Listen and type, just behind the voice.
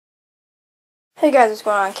Hey guys, what's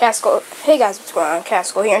going on? Casco. Hey guys, what's going on?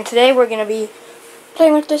 Casco here, and today we're gonna be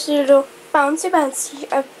playing with this little bouncy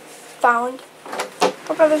I found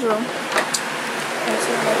my brother's room.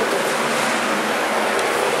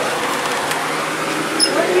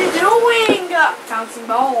 What are you doing? Bouncing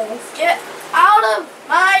balls. Get out of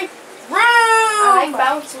my room! I like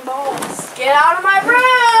bouncing balls. Get out of my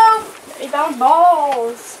room! They bounce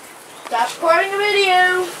balls. Stop recording the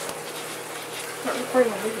video. Not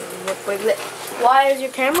recording a video. Wait. Why is your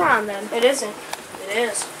camera on then? It isn't. It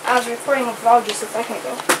is. I was recording a vlog just a second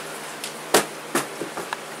ago.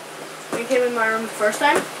 You came in my room the first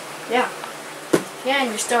time? Yeah. Yeah, and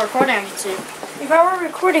you're still recording, I can see. If I were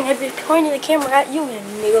recording, I'd be pointing the camera at you, and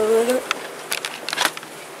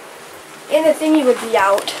the thingy would be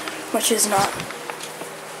out, which is not.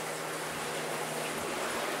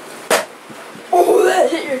 Oh, that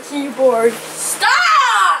hit your keyboard.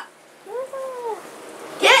 Stop!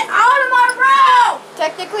 Get out of my room!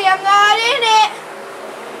 Technically, I'm not in it.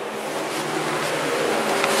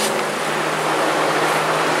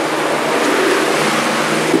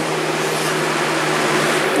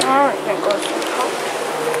 Alright, then go to the top.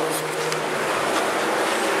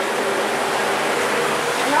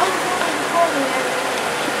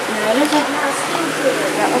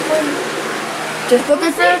 Just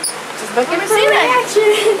looking for reaction. Just looking for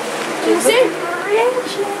reaction. Just looking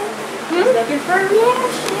for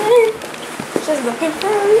reaction. Just looking for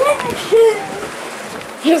reaction.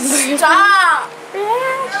 Just looking Stop! for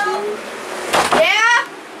reaction. Yeah?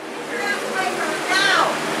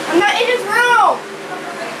 I'm not in his room.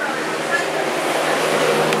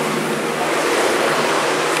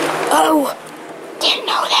 Oh, didn't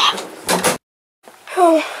know that.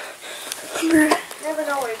 Oh, Never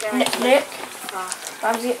know where you're going. Nick.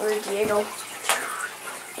 I'm getting rid of Diego.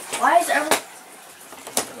 Why is everyone...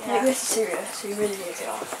 Nick, this is serious. So you really need to get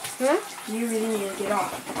off. You really need to get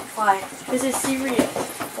off. Why? This is serious.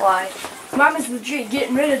 Why? Mom is legit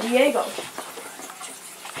getting rid of Diego.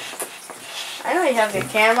 I know you have your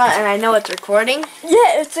camera and I know it's recording.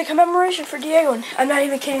 Yeah, it's a commemoration for Diego. And I'm not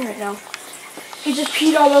even kidding right now. He just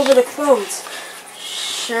peed all over the clothes.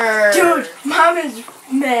 Sure. Dude, Mom is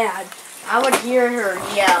mad. I would hear her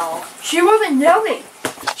yell. She wasn't yelling.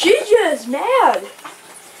 She's just mad.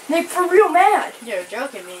 Nick, for real mad. You're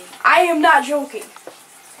joking me. I am not joking.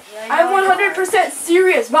 Yeah, I'm 100%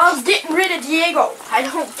 serious. Mom's getting rid of Diego. I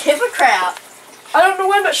don't give a crap. I don't know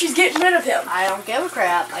when, but she's getting rid of him. I don't give a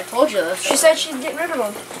crap. I told you this. She said she's getting rid of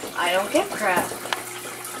him. I don't give a crap.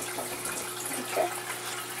 Okay.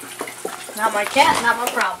 Not my cat, not my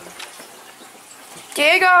problem.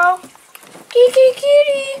 Diego.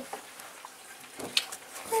 Kitty.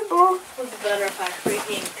 Hey, boo. It would be better if I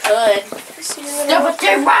freaking could. Stupid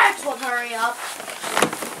T-Rex will hurry up.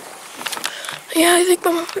 Yeah, I think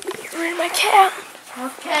Mom would be getting rid of my cat.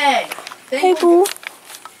 Okay. Hey, boo. You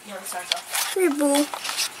want to start off? Hey, boo.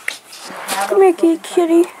 Have Come here,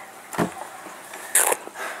 kitty.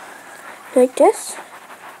 Like this.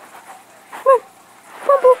 Come on. Come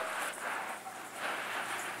on, boo.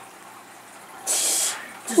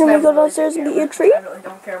 Let me go downstairs and get you a treat. I really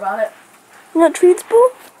don't care about it. You want treats,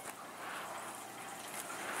 boo?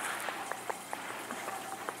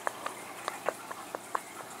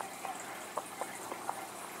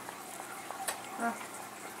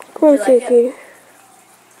 Come on, like it? kitty.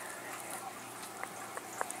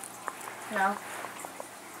 No.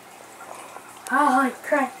 Oh,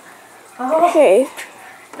 crap. Oh. Hey.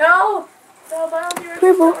 No! The Albino T-Rex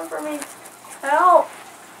Here, is boo. coming for me. Help!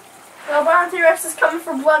 The Albino T-Rex is coming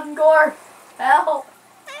for blood and gore. Help!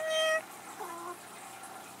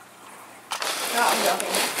 No, I'm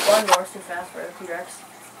joking. Blood and gore is too fast for the T-Rex.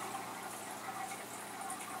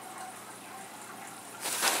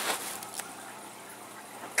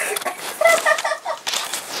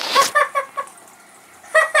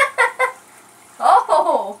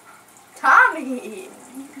 Oh! Tommy!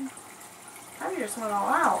 Tommy just went all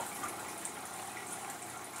out.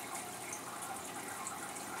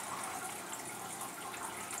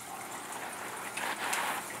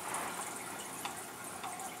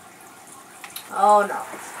 Oh no.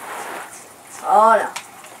 Oh no.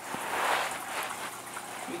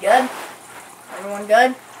 You good? Everyone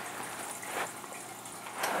good?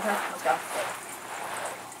 Okay, let's go.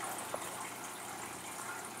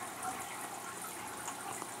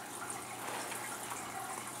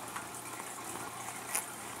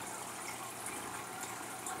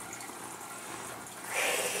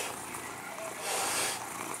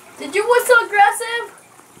 Did you whistle aggressive?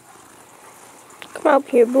 Come out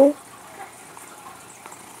here, boo.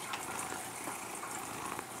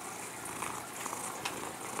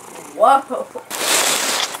 Whoa.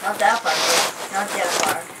 Not that funny. Not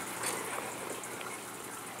Jennifer.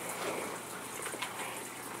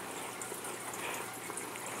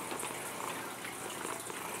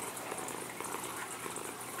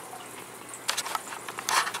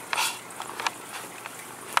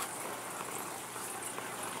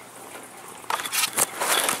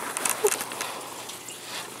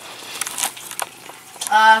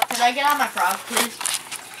 Could I get on my frog, please?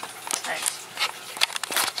 Thanks.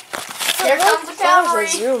 Here comes the cavalry.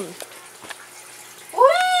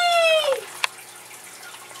 Whee!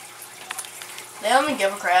 They don't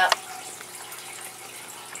give a crap.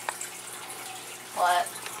 What?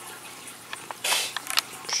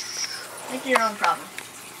 Make it your own problem.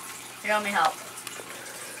 You don't need help.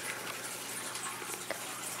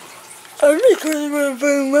 I'm recording my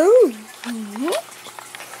phone.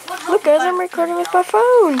 Look guys, I'm recording with my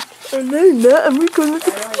phone. Oh no, not I'm recording with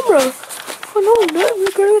the camera. Oh no, not I'm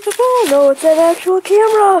recording with the phone. No, it's an actual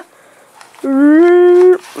camera. I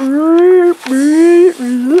know you're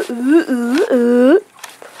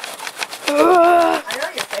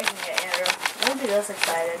faking it, Andrew. Don't be this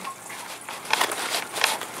excited.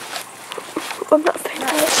 I'm not faking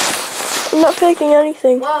it. I'm not faking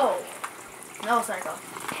anything. Whoa! No, Psycho.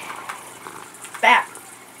 Back.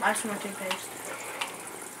 Watch my toothpaste.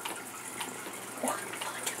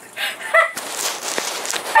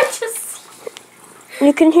 I just...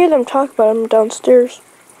 You can hear them talk about them downstairs.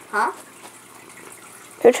 Huh?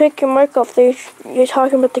 If you take your mic off, you're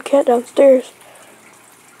talking about the cat downstairs.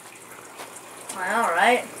 I know,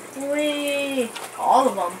 right? Whee! All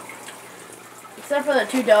of them. Except for the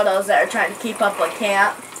two dodos that are trying to keep up but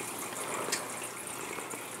can't.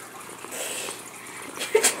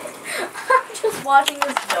 I'm just watching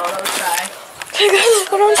this dodo try. Hey guys, let's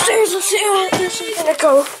go downstairs and see how this is gonna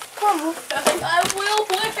go. Come on. I will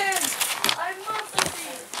win! I must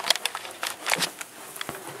succeed!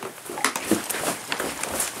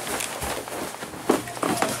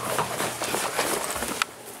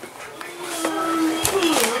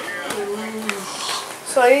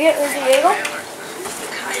 So are you getting rid of Diego?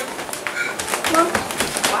 No.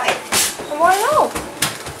 Why? I want to know.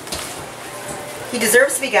 He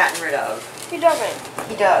deserves to be gotten rid of. He doesn't.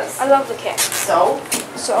 He does. I love the cat. So?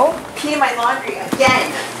 So? Pee in my laundry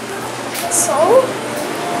again. So?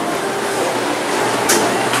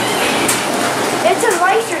 It's a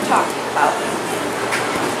lice you're talking about.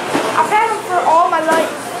 I've had them for all my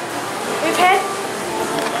life. We've had...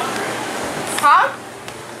 Huh?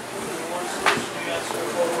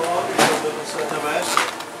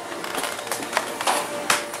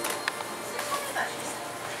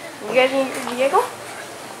 You guys need Diego?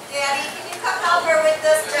 Daddy, can you come help her with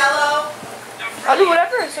this Jello? I'll do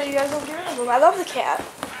whatever so you guys don't get rid of him. I love the cat.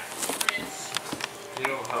 You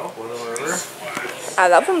don't help with whatever. I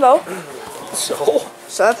love him though. So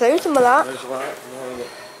I play with him a lot. There's a lot more of it.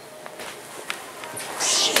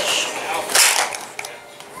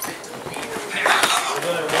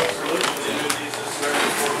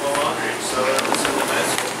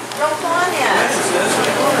 Don't go on yet.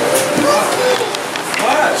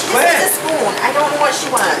 What? This is a spoon. I don't know what she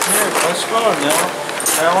wants. Here, let's go, Neil.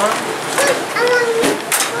 That one?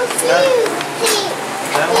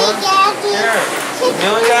 That one? Here. We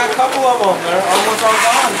only got a couple of them. They're almost all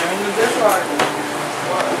gone. They're in the dishwasher.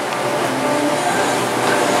 What?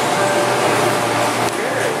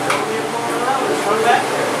 Here, don't leave them around. There's one back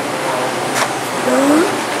there.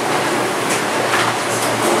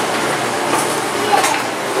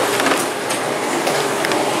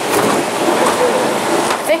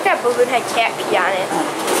 I think that balloon had cat pee on it.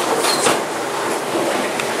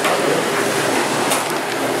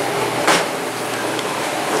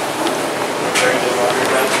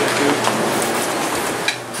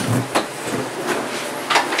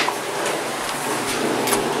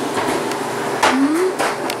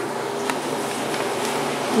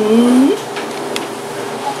 Is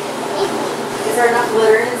there enough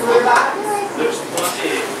glitter in his litter box? There's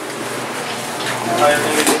plenty. I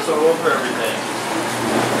think it gets all over everything.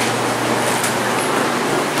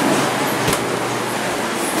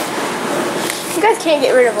 You guys can't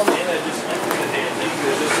get rid of them. And I just emptied the damn thing. He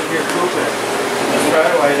was just in here pooping. That's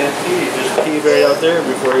probably why he didn't pee. He just peed right out there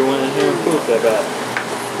before he went in here and pooped, I bet.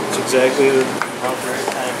 It's exactly the right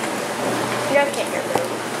time. You guys can't get rid of them.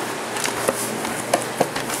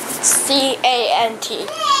 C-A-N-T.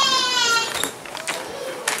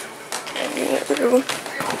 Get rid of them.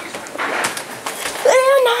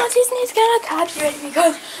 And now Disney's gonna copyright me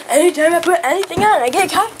because anytime I put anything on, I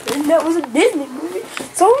get copyrighted. And that was a Disney movie.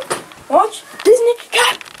 So watch Disney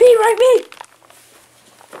copyright me.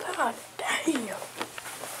 God damn.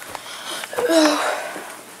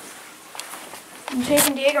 I'm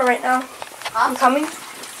chasing Diego right now. I'm coming.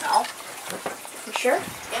 No. You sure?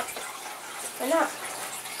 Yep. Why not?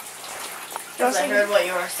 Because I heard what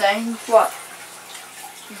you were saying. What?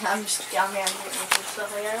 I'm just down there and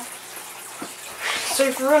stuff like that. So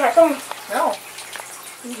if you're not coming. No.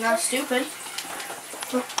 You're not stupid.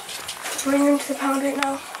 Running into the pound right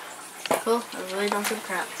now. Cool. I really don't give a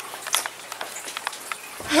crap.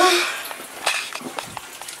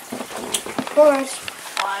 Alright.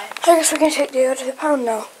 Why? I guess we can take Dale to the pound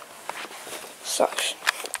now. Sucks.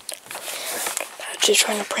 She's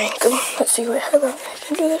trying to prank him. Let's see how long I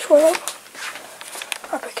can do this for him.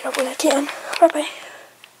 I'll pick it up when I can. Bye bye.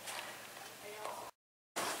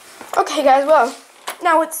 Okay guys, well,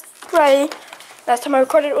 now it's Friday. Last time I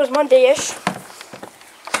recorded it was Monday-ish.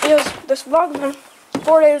 This vlog's been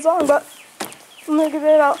 4 days long, but I'm gonna give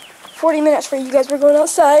it about 40 minutes for you guys. We're going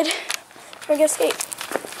outside. We're gonna skate.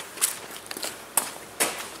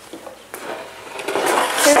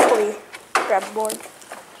 Here's for you. Grab the board.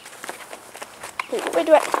 Wait,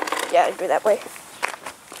 do it. Yeah, I do it that way.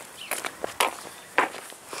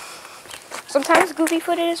 Sometimes goofy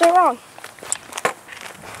footages are wrong.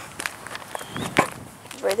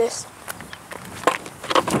 Wear this.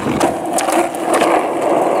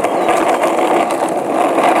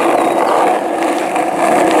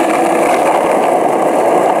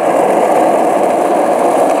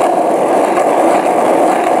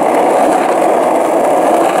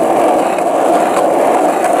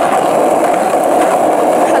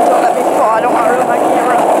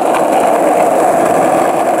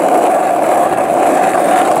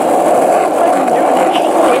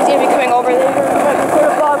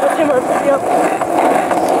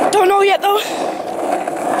 Don't know yet though.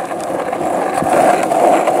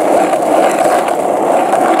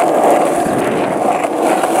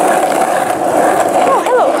 Oh,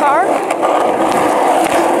 hello car.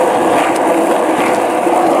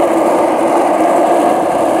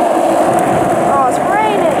 Oh, it's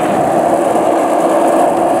raining.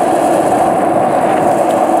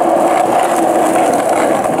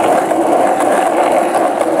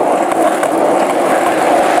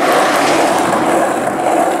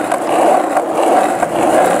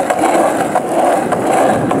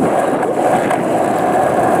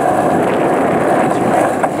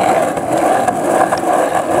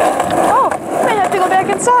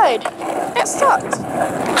 Inside. It sucks.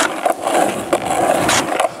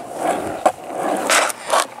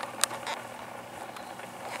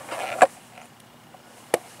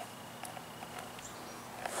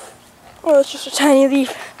 Oh, it's just a tiny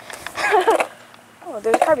leaf. Oh,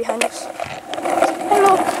 there's a car behind us.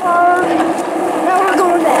 Hello, car. Now we're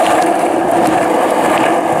going back.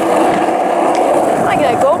 I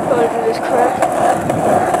get a GoPro to do this crap.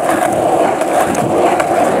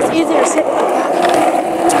 It's easier to sit like that.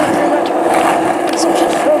 Some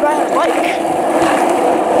kids go by on a bike.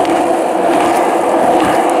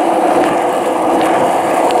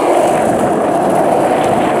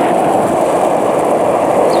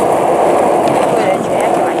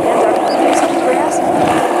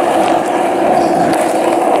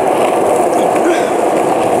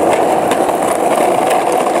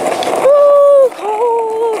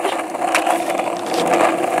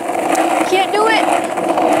 Can't do it.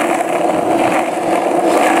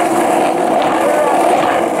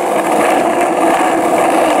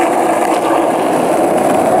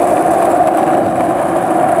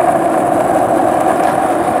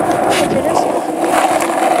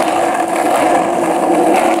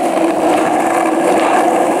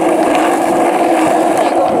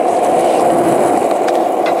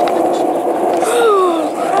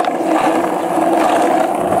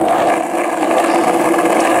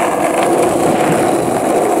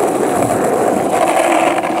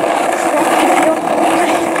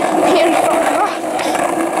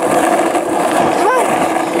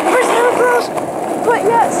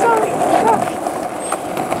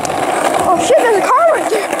 Oh shit, there's a car right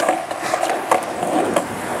there.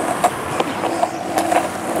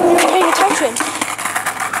 I'm not paying attention.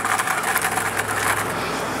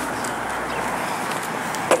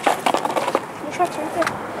 The truck's right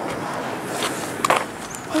there.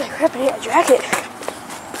 Holy crap, I need a jacket.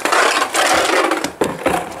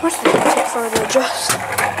 What's the jacket for to adjust?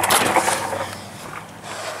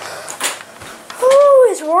 Ooh,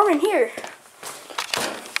 it's warm in here.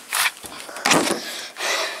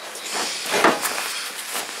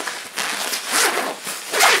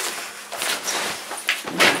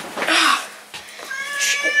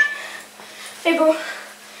 Hey bro,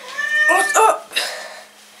 what's up?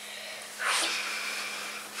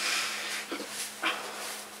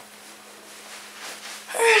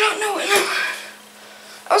 I don't know it now.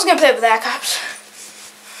 I was gonna play with that cops.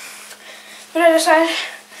 But I decided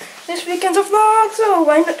this weekend's a vlog, so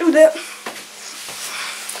why not do that?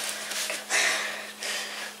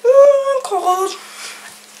 I'm cold.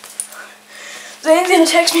 Zane's gonna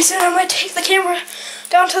text me soon. I might take the camera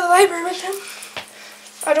down to the library with him.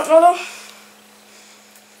 I don't know though.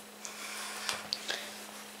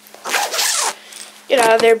 Get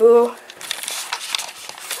out of there, boo.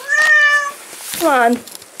 Come on.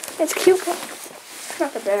 It's cute.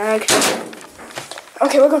 Not the bag.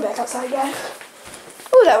 Okay, we're going back outside, guys.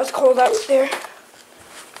 Oh, that was cold out there.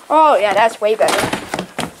 Oh, yeah, that's way better.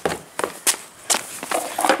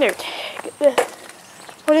 There, get this.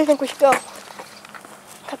 What do you think we should go?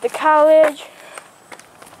 At the college.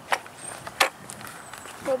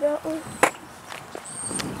 Go that way.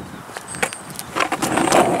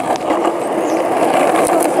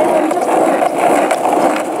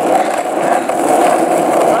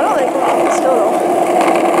 I don't think we're still though.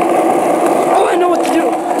 Oh, I know what to do. I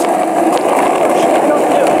know what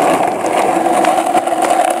to do.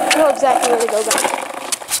 I know exactly where to go back.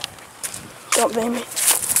 Don't blame me.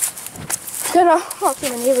 Gonna walk through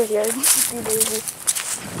the neighbor's yard. Be lazy.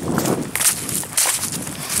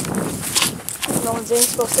 No one's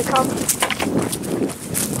supposed to come.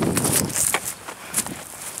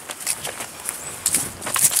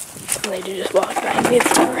 Some lady just walked by me.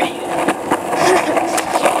 It's great.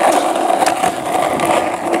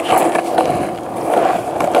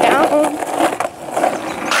 Down.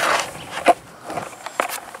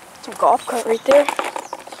 Some golf cart right there.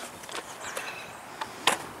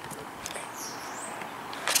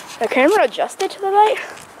 The camera adjusted to the light.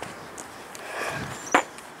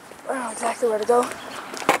 I don't know exactly where to go.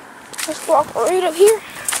 Let's walk right up here.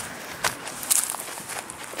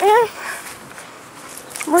 And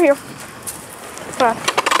we're here. Come on.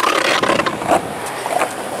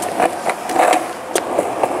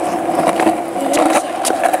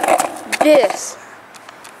 This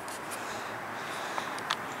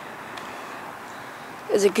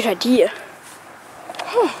is a good idea.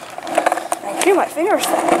 I can feel my fingers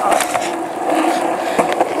falling off.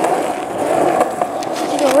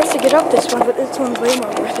 It's even worth to get up this one, but this one's way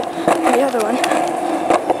more worth it than the other one.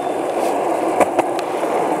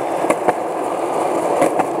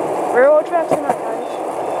 Railroad tracks or not, guys?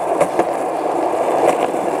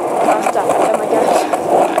 I'll stop at them, I guess.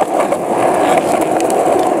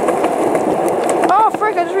 Oh,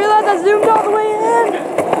 frick, I just realized I zoomed all the way in.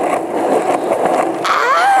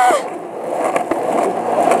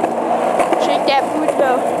 That food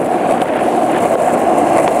though.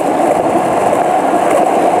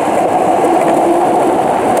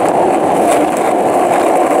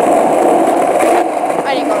 I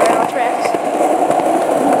didn't go railroad tracks.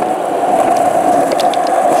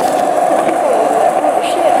 Oh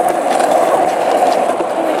shit.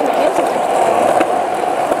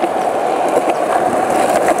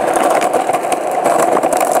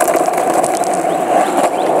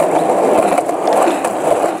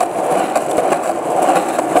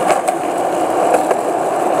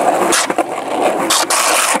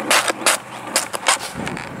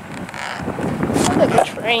 Like a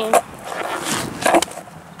train.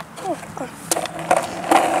 Oh,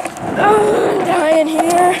 I'm dying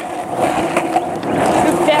here.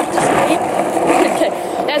 Go back to sleep.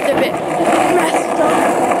 That's a bit messed up.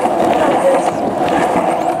 Like this.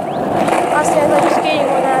 Honestly, I like skating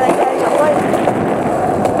when I like that.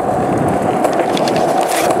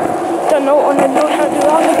 Don't know what I know how to do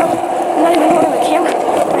all of them. I'm not even holding the camera.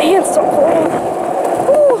 My hand's so cold.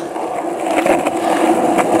 Woo.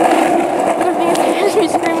 Me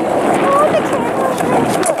screaming, oh, the camera!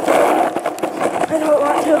 I don't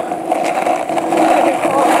want to. I can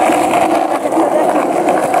fall. I can put that down.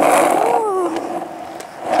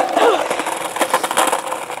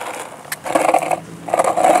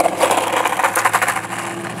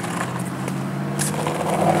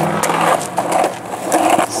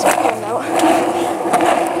 So cold now.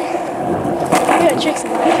 Yeah, chicks in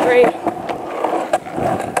there, great.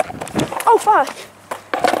 Oh, fuck!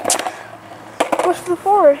 Push the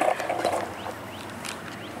forward.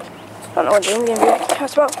 I don't know when James is gonna be back.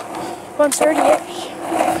 It's about 1:30ish.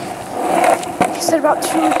 He said about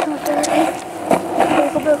 2:30.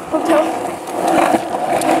 We'll go to the hotel.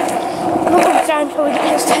 We'll take time until we get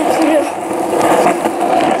his text.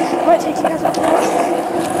 I might take you guys out now.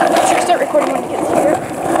 I'm sure start recording when he gets here.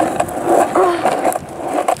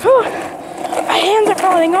 My hands are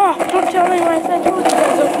falling off. Don't tell anyone I said I told you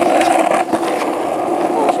guys.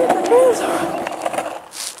 Oh shit, my hands are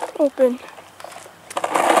open.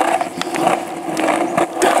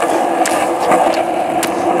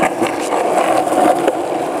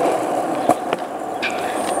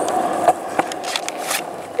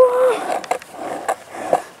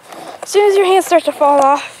 soon as your hands start to fall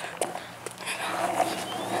off,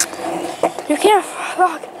 you can't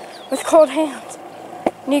walk with cold hands.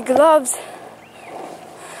 You need gloves.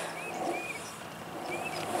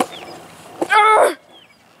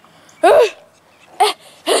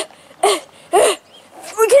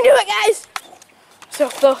 We can do it, guys! So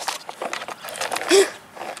close.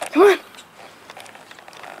 Come on.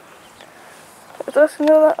 That's us.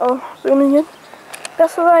 Oh, zooming in.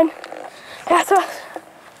 That's the line. That's us.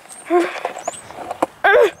 Come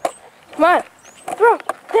on. Throw.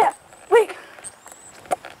 Yeah. Wait.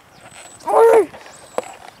 Oh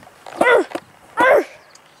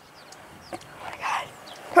my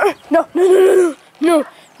God. No. No.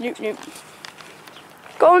 Nope.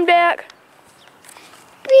 Going back.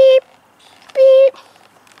 Beep. Beep.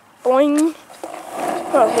 Boing.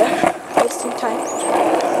 Oh yeah. Wasting time.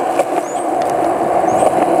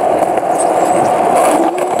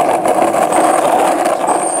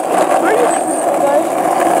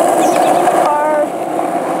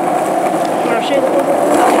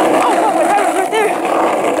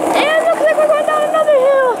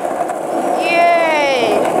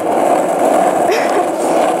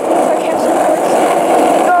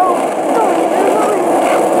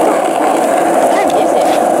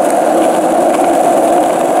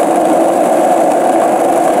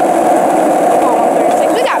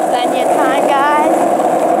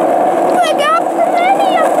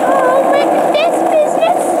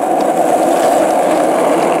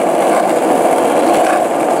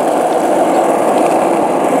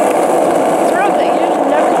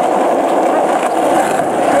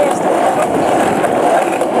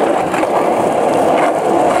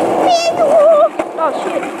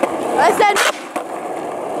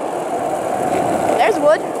 There's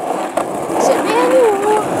wood. Said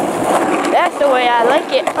manual. That's the way I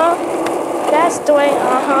like it, huh? That's the way,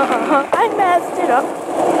 I messed it up.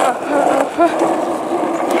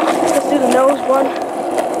 Let's do the nose one.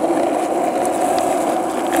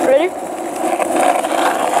 Ready?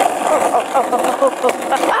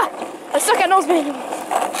 Ah! I suck at nose manual.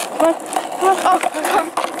 Come on.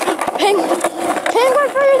 Penguin. Penguin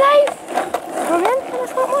for your life. Come in,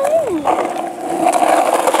 that's not my name.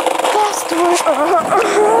 That's the way,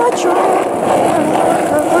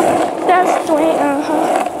 that's the way,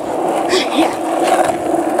 yeah.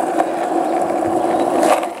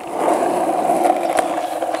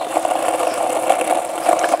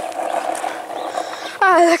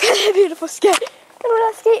 Ah, look at that beautiful skate. And we're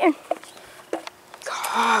not skating.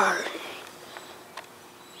 Car.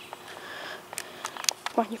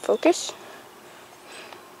 Come on, you focus.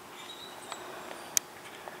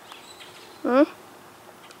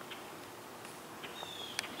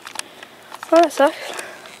 Oh, that sucks.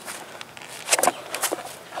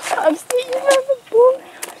 I'm skating on the board.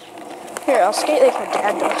 Here, I'll skate like my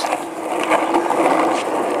dad does.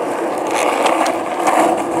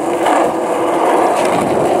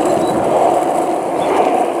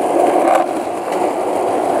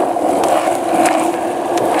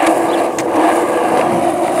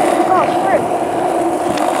 Oh, frick.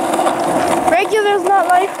 Regular's not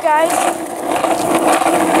life, guys.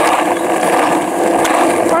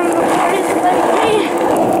 One of the parties like me.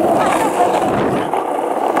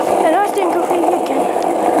 And I was doing goofy again.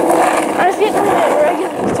 I was getting a little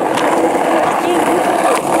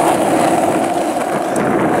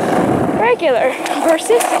regular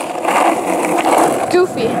versus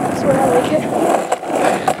goofy. That's where I like it.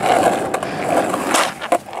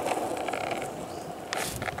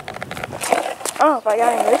 I don't know if I got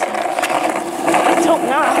any racing. Let's hope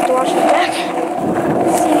not. I have to watch the back.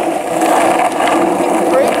 Let's see.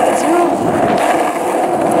 Break the zoom.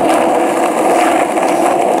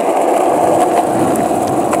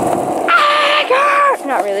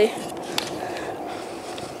 Not really.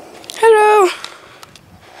 Hello.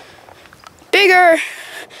 Bigger.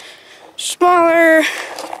 Smaller.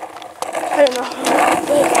 I don't know.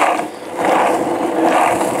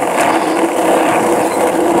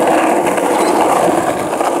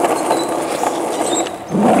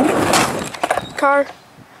 Car.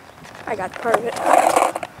 I got part of it.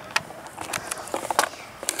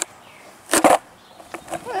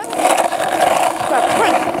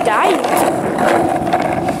 I'm dying.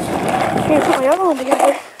 I'm gonna put my other one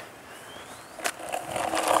together.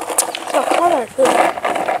 So colorful.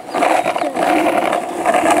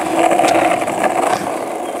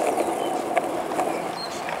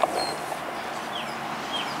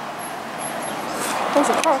 There's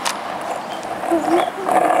a car.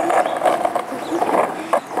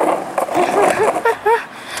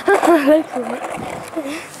 I like that.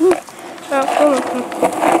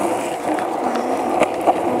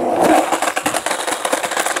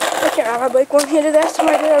 can't ride my bike one handed. That's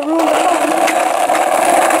why I ruined the phone.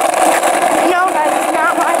 No, guys, it's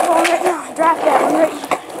not my phone right now. I dropped that one right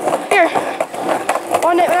here.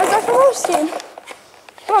 One night when I was out for roasting.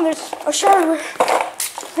 Come on, there's a shower.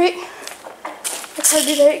 Right? It's gonna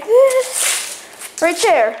be like this. Right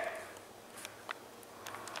there.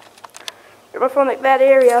 Get my phone like that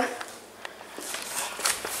area.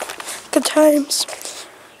 Good times.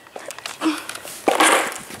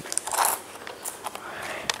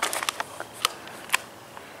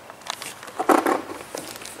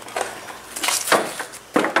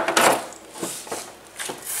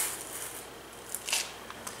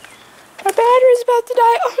 My battery's about to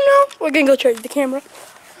die. Oh no! We're gonna go charge the camera.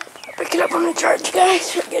 Pick it up on the charge,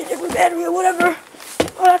 guys. Get a different battery or whatever.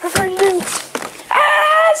 What I prefer to do.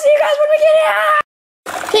 See you guys when we get out!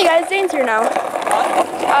 Hey guys, Zane's here now. I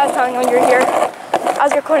was telling you when you were here. I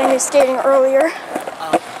was recording you skating earlier.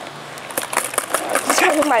 He's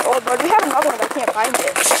trying with my old board. We have another one, but I can't find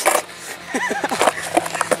it.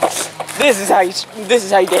 This is how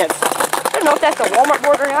you dance. I don't know if that's a Walmart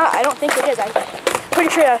board or not. I don't think it is. I'm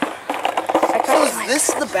pretty sure I So is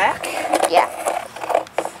this the back? Yeah.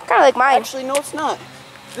 Kind of like mine. Actually, no, it's not.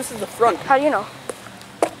 This is the front. How do you know?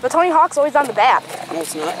 But Tony Hawk's always on the back. No,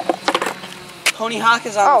 it's not. Tony Hawk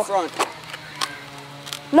is on the front.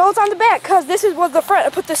 No, it's on the back, because this was the front. I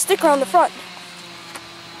put the sticker on the front.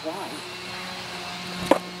 Why?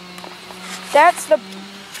 That's the...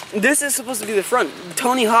 This is supposed to be the front. The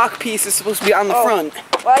Tony Hawk piece is supposed to be on the front.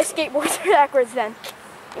 Well, I skateboard backwards then.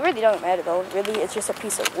 It really doesn't matter though. Really, it's just a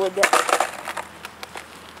piece of wood.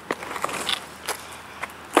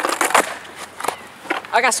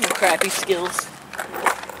 I got some crappy skills.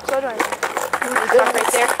 So do I. There's a truck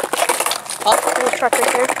right there. Huh? There's a truck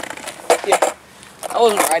right there. Yeah. I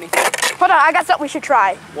wasn't riding. Hold on, I got something we should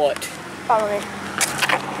try. What? Follow me.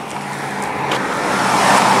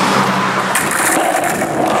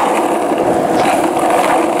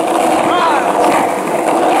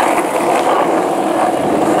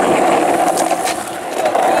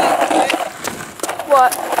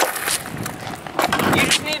 What? You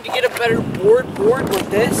just need to get a better board with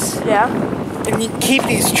this. Yeah. And you keep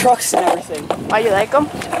these trucks and everything. Oh, you like them?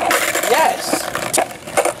 Yes.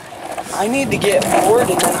 I need to get bored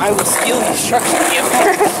and then I will steal these trucks from you.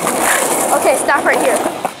 Okay, stop right here.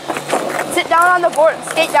 Sit down on the board and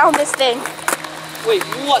skate down this thing. Wait,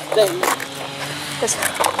 what thing? This.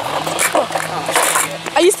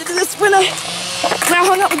 I used to do this when I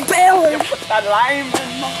hung out with Baylor. That lime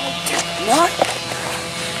in my... What?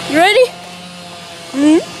 You ready?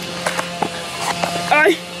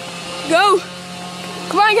 Alright, go.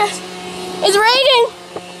 Come on, guys. It's raining.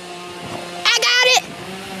 I got it.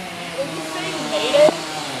 Did you say you made it?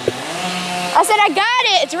 I said I got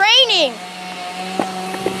it. It's raining.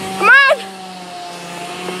 Come on.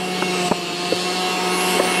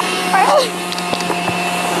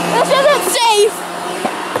 This isn't safe.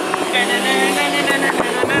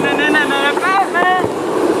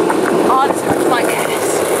 Oh, this hurts my ass.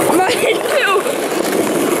 Mine too.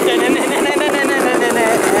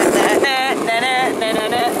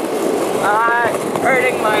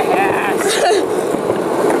 Hurting my ass.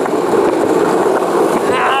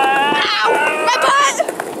 Ow! My butt!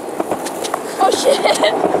 Oh shit!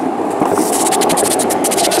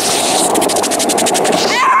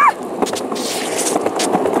 Ah!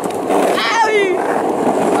 Owie!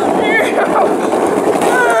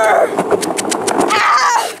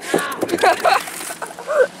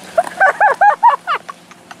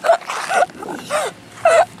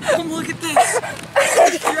 Look at this.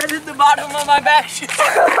 I shredded the bottom of my back shoe.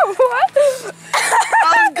 What?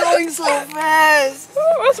 I'm going so fast.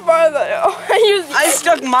 What's more of that? Oh, I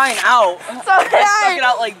stuck mine out. So I stuck it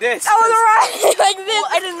out like this. I was right like this. Well,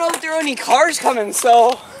 I didn't know if there were any cars coming,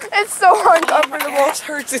 so. It's so uncomfortable. This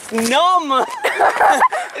hurts. It's numb.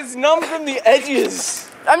 It's numb from the edges.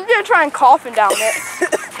 I'm gonna try and coffin down it.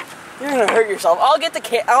 You're gonna hurt yourself. I'll get the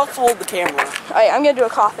I'll hold the camera. Alright, I'm gonna do a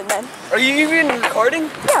coffin then. Are you even recording?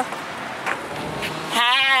 Yeah.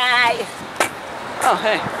 Hi. Oh,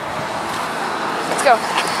 hey. Let's go.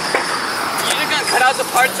 You're gonna cut out the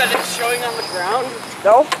parts that it's showing on the ground?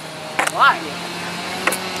 No. Why?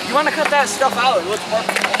 You want to cut that stuff out? It looks more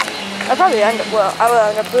cool. I probably end up. Well, I will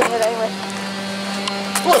end up doing it anyway.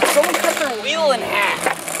 Look, someone cut their wheel in half.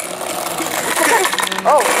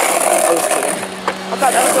 Oh. I was kidding. I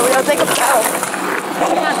thought that was a real big of a cow.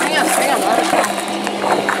 Hang on.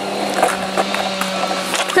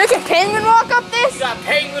 Can penguin walk up this? You got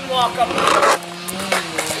penguin walk up.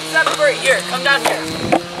 Except right here. Come down here.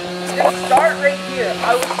 It's gonna start right here.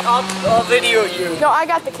 I'll video you. No, I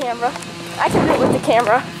got the camera. I can do it with the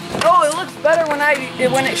camera. No, it looks better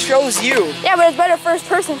when it shows you. Yeah, but it's better first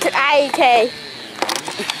person to IK.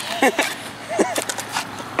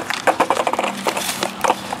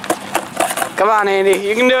 Come on, Andy,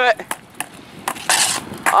 you can do it.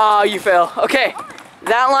 Oh, you fail. Okay,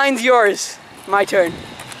 that line's yours. My turn.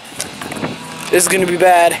 This is gonna be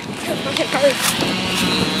bad.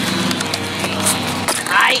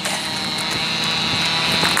 Aight.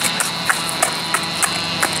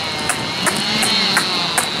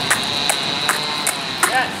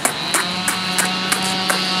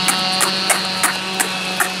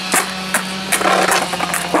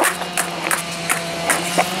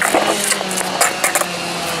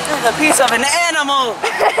 A piece of an animal!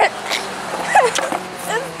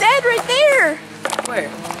 It's dead right there! Where?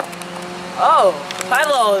 Oh,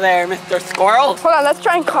 hello there, Mr. Squirrel. Hold on, let's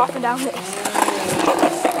try and coffin down this.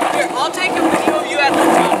 Here, I'll take a video of you at the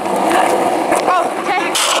top. Oh,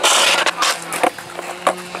 okay.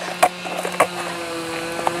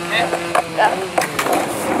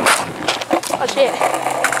 Oh shit.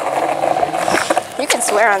 You can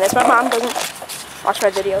swear on this. My mom doesn't watch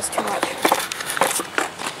my videos too much.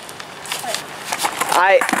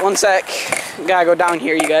 Alright, one sec. Gotta go down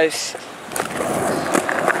here, you guys.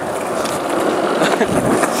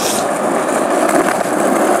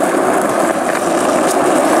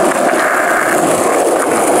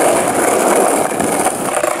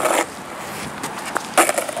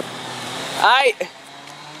 Alright.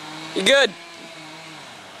 You good?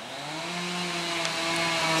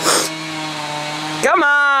 Come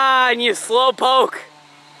on, you slowpoke.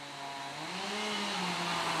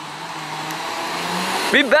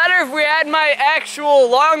 Be better if we had my actual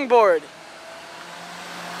longboard.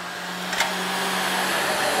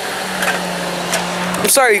 I'm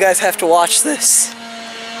sorry you guys have to watch this.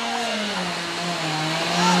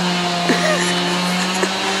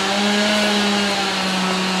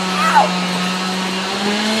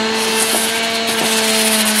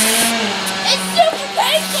 It's super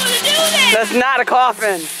painful to do this! That's not a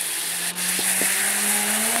coffin.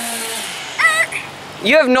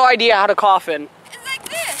 You have no idea how to coffin. It's like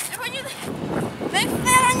this. When you make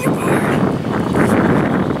that on your board.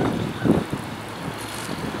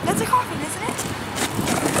 That's a coffin, isn't it?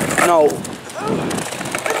 No.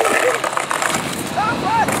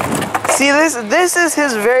 See, this is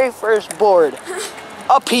his very first board.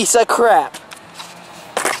 A piece of crap.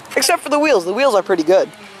 Except for the wheels. The wheels are pretty good.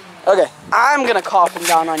 Okay, I'm gonna coffin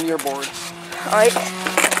down on your board. Alright.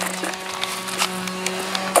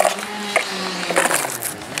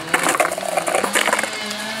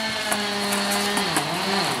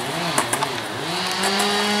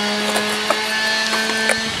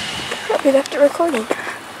 Right after recording.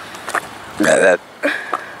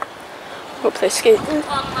 We'll play skate.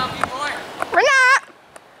 We're not!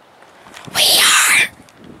 We are!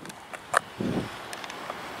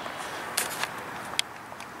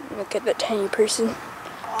 Look at that tiny person.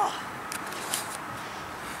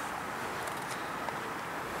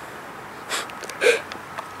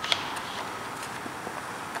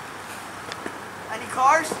 Any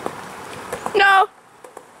cars? No!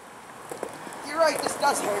 You're right, this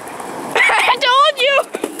does hurt. I told you!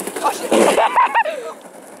 Oh, shit.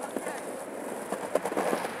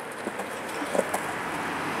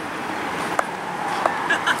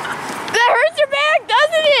 That hurts your back,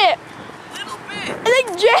 doesn't it? Little bit. I like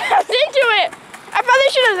jammed into it. I probably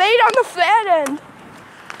should have laid on the flat end.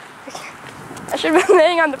 I should have been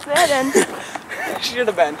laying on the flat end. Should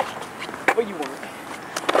have been. But you weren't.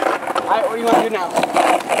 Alright, what do you want to do now?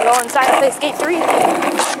 Go inside and play Skate 3.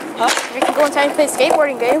 Huh? We can go inside and play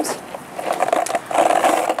skateboarding games.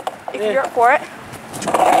 If you're up for it.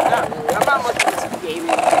 Not really. I'm not much into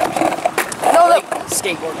gaming. No, Like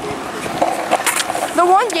skateboard gaming.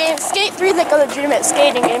 the one game, Skate 3 is like a legitimate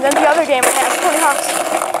skating game. Then the other game we have, Tony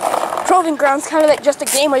Hawk's Proving Grounds, kind of like just a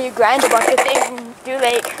game where you grind a bunch of things and do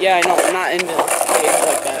like... Yeah, I know. I'm not into games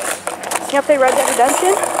like that. You ever play Red Dead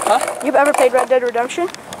Redemption? Huh? You've ever played Red Dead Redemption?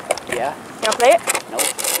 Yeah. You wanna play it? Nope.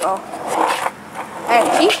 Oh. I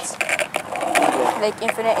have cheats. Like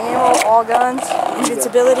infinite ammo, all guns,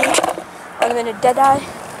 invincibility, unlimited deadeye.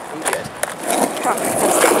 I'm good. Huh.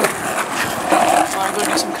 Want to go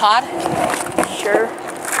do some COD? Sure.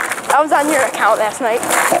 I was on your account last night.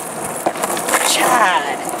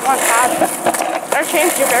 Chad. On COD. I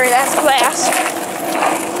changed your very last class.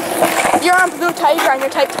 You're on Blue Tiger on your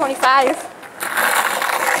Type 25.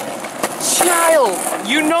 Child,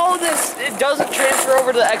 you know this, it doesn't transfer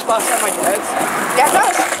over to the Xbox on my dreads? Yeah, it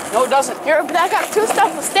does. No, it doesn't. I got 2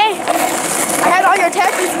 stuff will stay. I had all your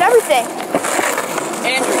tattoos and everything.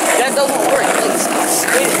 Andrew, that doesn't work.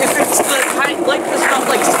 Like, if it's the kind, like the stuff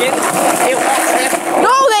like skin, it won't transfer.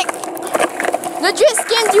 No, like Legit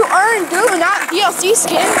skins you earn, dude, not DLC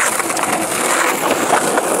skins.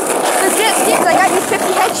 Legit skins, I got you 50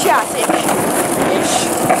 headshots ish.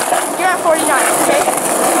 You're at 49, okay?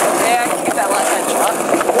 Yeah, I can get that last headshot.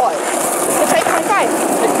 What? The Type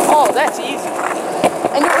 25. Oh, that's easy.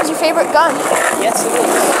 And what was your favorite gun? Yes, it is.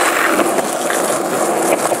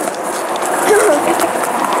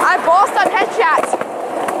 I bossed on headshots.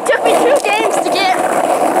 Took me 2 games to get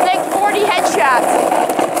like 40 headshots.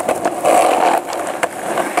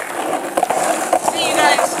 See you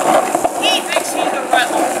guys. He thinks he's a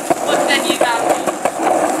rebel, but then you got me.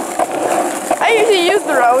 I usually use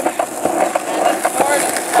the road.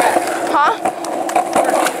 Huh?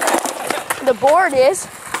 The board is.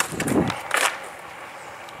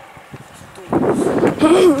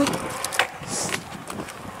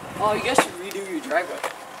 Oh, you guys should redo your driveway.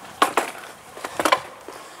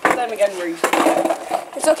 Time again where you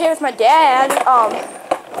It's okay with my dad.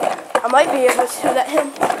 I might be able to let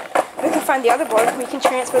him. We can find the other board. We can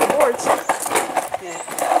transfer the boards. Yeah.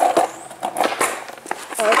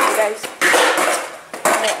 Okay, guys.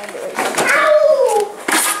 I'll end it right here.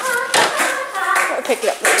 I'll pick it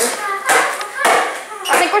up later.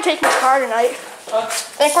 I think we're taking the car tonight. Huh? I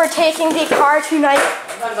think we're taking the car tonight.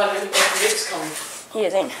 Depends on if Nick's coming. He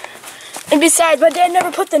isn't. And besides, my dad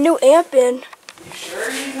never put the new amp in. You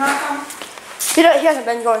sure he's not coming? He hasn't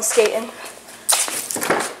been going skating.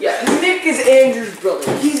 Yeah, Nick is Andrew's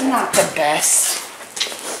brother. He's not the best.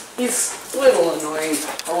 He's a little annoying.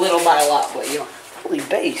 A little by a lot, but you know. Holy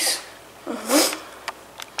bass.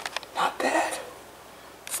 Not bad.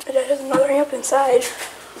 My dad has another amp inside.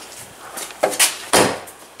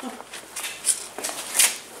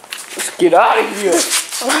 Let's get out of here.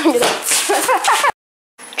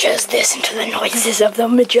 Just listen to the noises of the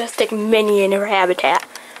majestic mini in her habitat.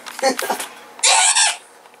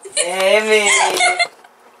 Amy.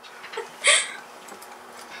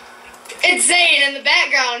 It's Zane in the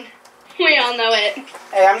background. We all know it.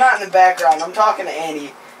 Hey, I'm not in the background. I'm talking to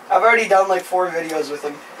Andy. I've already done like 4 videos with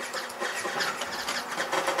him.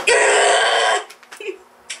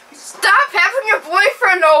 Stop having your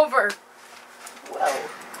boyfriend over. Well,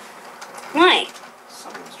 Why?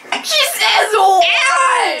 someone's drinking. She says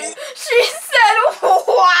why? She said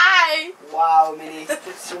why? Wow, Minnie.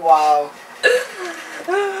 It's wow.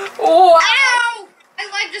 Wow. Ow! My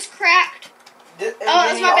leg just cracked. Minnie,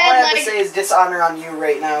 that's my all I bad have to leg. say is dishonor on you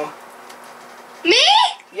right now. Me?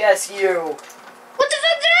 Yes, you. What the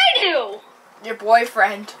fuck did I do? Your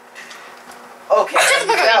boyfriend. Okay, Shut the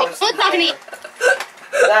fuck that up. was Don't talk to me.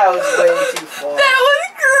 That was way too far. That was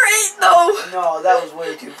great though. No, that was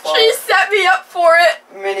way too far. She set me up for it.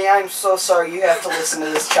 Minnie, I'm so sorry you have to listen to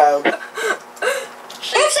this child. Oops,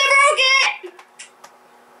 I broke it!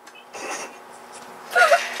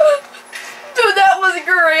 Dude, that was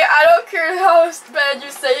great. I don't care how bad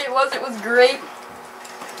you say it was great.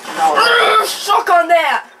 No, Suck on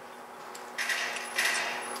that.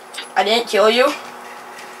 I didn't kill you.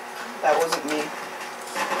 that wasn't me.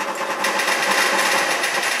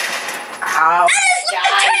 Ow.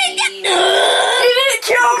 You didn't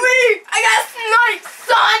kill me! I got sniped,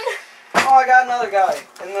 son! Oh, I got another guy.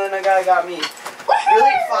 And then a guy got me.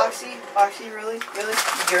 Really? Foxy? Foxy, really? Really?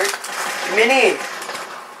 You jerk? Minnie!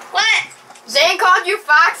 What? Zane called you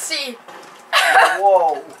Foxy.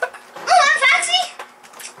 Whoa. Oh, I'm Foxy?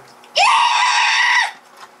 Yeah!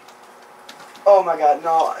 Oh my god,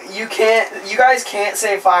 no. You guys can't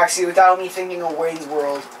say Foxy without me thinking of Wayne's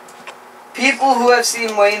World. People who have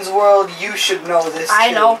seen Wayne's World, you should know this I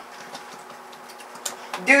too. know.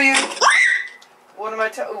 Do you?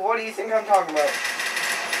 What do you think I'm talking about?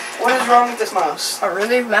 What is wrong with this mouse? A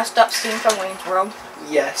really messed up scene from Wayne's World.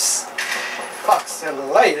 Yes. Foxy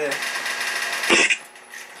later.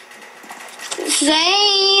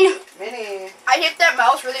 Zane! Minnie. I hit that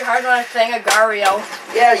mouse really hard when I was playing Agario.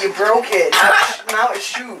 Yeah, you broke it. Now it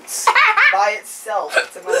shoots by itself.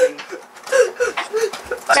 It's annoying.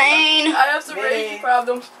 Zane! I have some Me. raging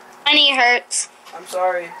problems. My knee hurts. I'm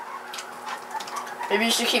sorry. Maybe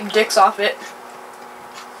you should keep dicks off it.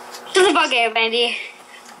 Shut the fuck up, Andy.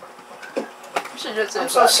 You should just I'm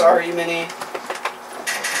so sorry, Minnie.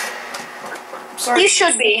 I'm sorry. You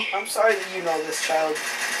should be. I'm sorry that you know this child.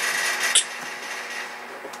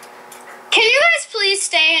 Can you guys please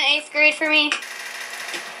stay in 8th grade for me?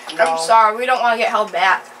 No. I'm sorry, we don't want to get held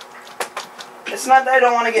back. It's not that I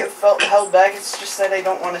don't want to get held back, it's just that I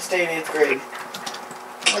don't want to stay in 8th grade.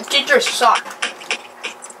 The teachers suck.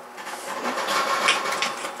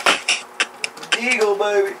 Eagle,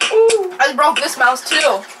 baby. Ooh. I broke this mouse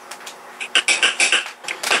too.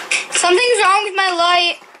 Something's wrong with my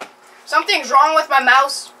light. Something's wrong with my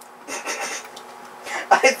mouse.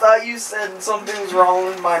 I thought you said something's wrong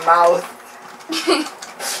with my mouth. So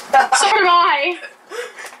did I.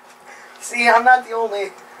 See, I'm not the only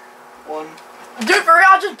one. Dude, for real,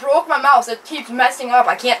 I just broke my mouse. It keeps messing up.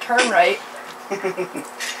 I can't turn right.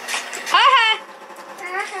 Haha.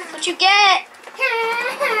 What you get?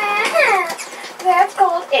 That's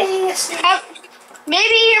called idiocy.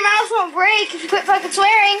 Maybe your mouse won't break if you quit fucking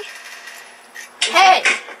swearing. Hey!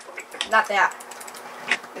 Not that.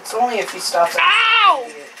 It's only if he stops. Ow!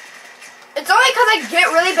 It's only because I get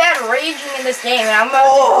really bad raging in this game, and I'm gonna...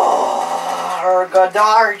 Oh,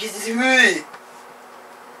 Godard, Jesus.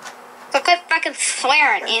 So quit fucking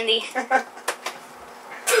swearing, Andy.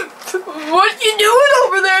 What you doing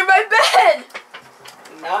over there in my bed?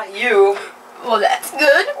 Not you. Well, that's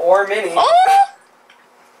good. Or Minnie. Oh!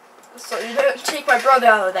 So you don't take my brother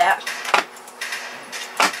out of that.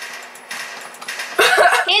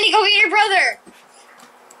 Andy, go get your brother.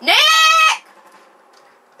 Nick!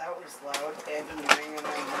 That was loud and annoying and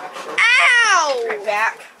obnoxious. Ow! Right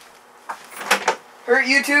back. Hurt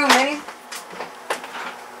you too, Minnie?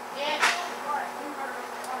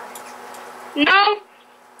 No.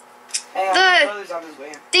 Hey, The- my brother's on his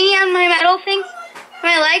way. Thingy on my metal thing,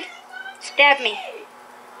 my leg, stabbed me.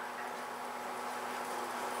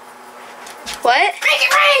 What? Make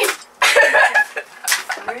it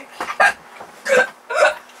rain!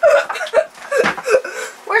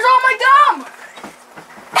 Where's all my gum?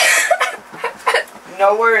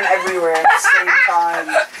 Nowhere and everywhere at the same time.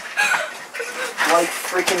 Like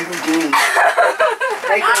freaking Houdini.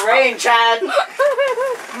 Make it rain, Chad!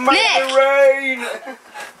 Make Nick. it rain!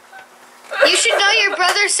 You should know your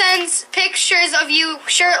brother sends pictures of you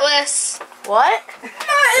shirtless. What?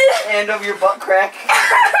 And of your butt crack.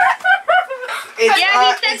 It's Yeah, on,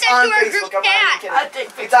 he sent it's that on to our Facebook. group I'm not chat. even I kidding. take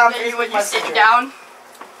It's pictures on of you when Facebook you sit Messenger. down.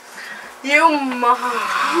 You mom.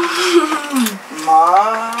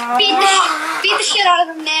 Mom. Beat the shit out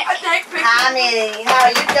of him, Nick. I take pictures. Hi, Minnie. How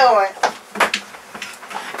you doing?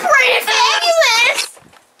 Pretty fabulous!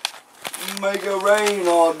 Make it rain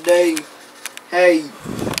all day. Hey.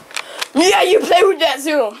 Yeah, you play with that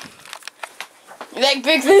Zoom. You like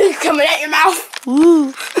big things coming at your mouth?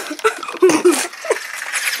 Woo.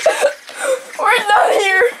 We're done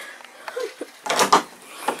here.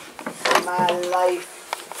 My life.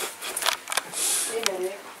 Hey,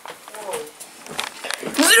 Minnie.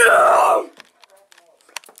 Whoa.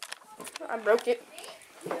 I broke it.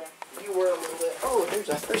 Yeah, you were a little bit. Oh, there's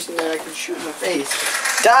a person that I could shoot in the face.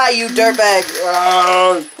 Die, you dirtbag!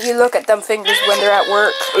 You look at them fingers when they're at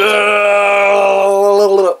work.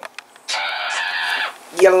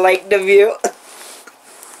 You like the view?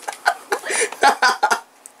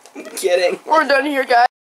 I'm kidding. We're done here, guys.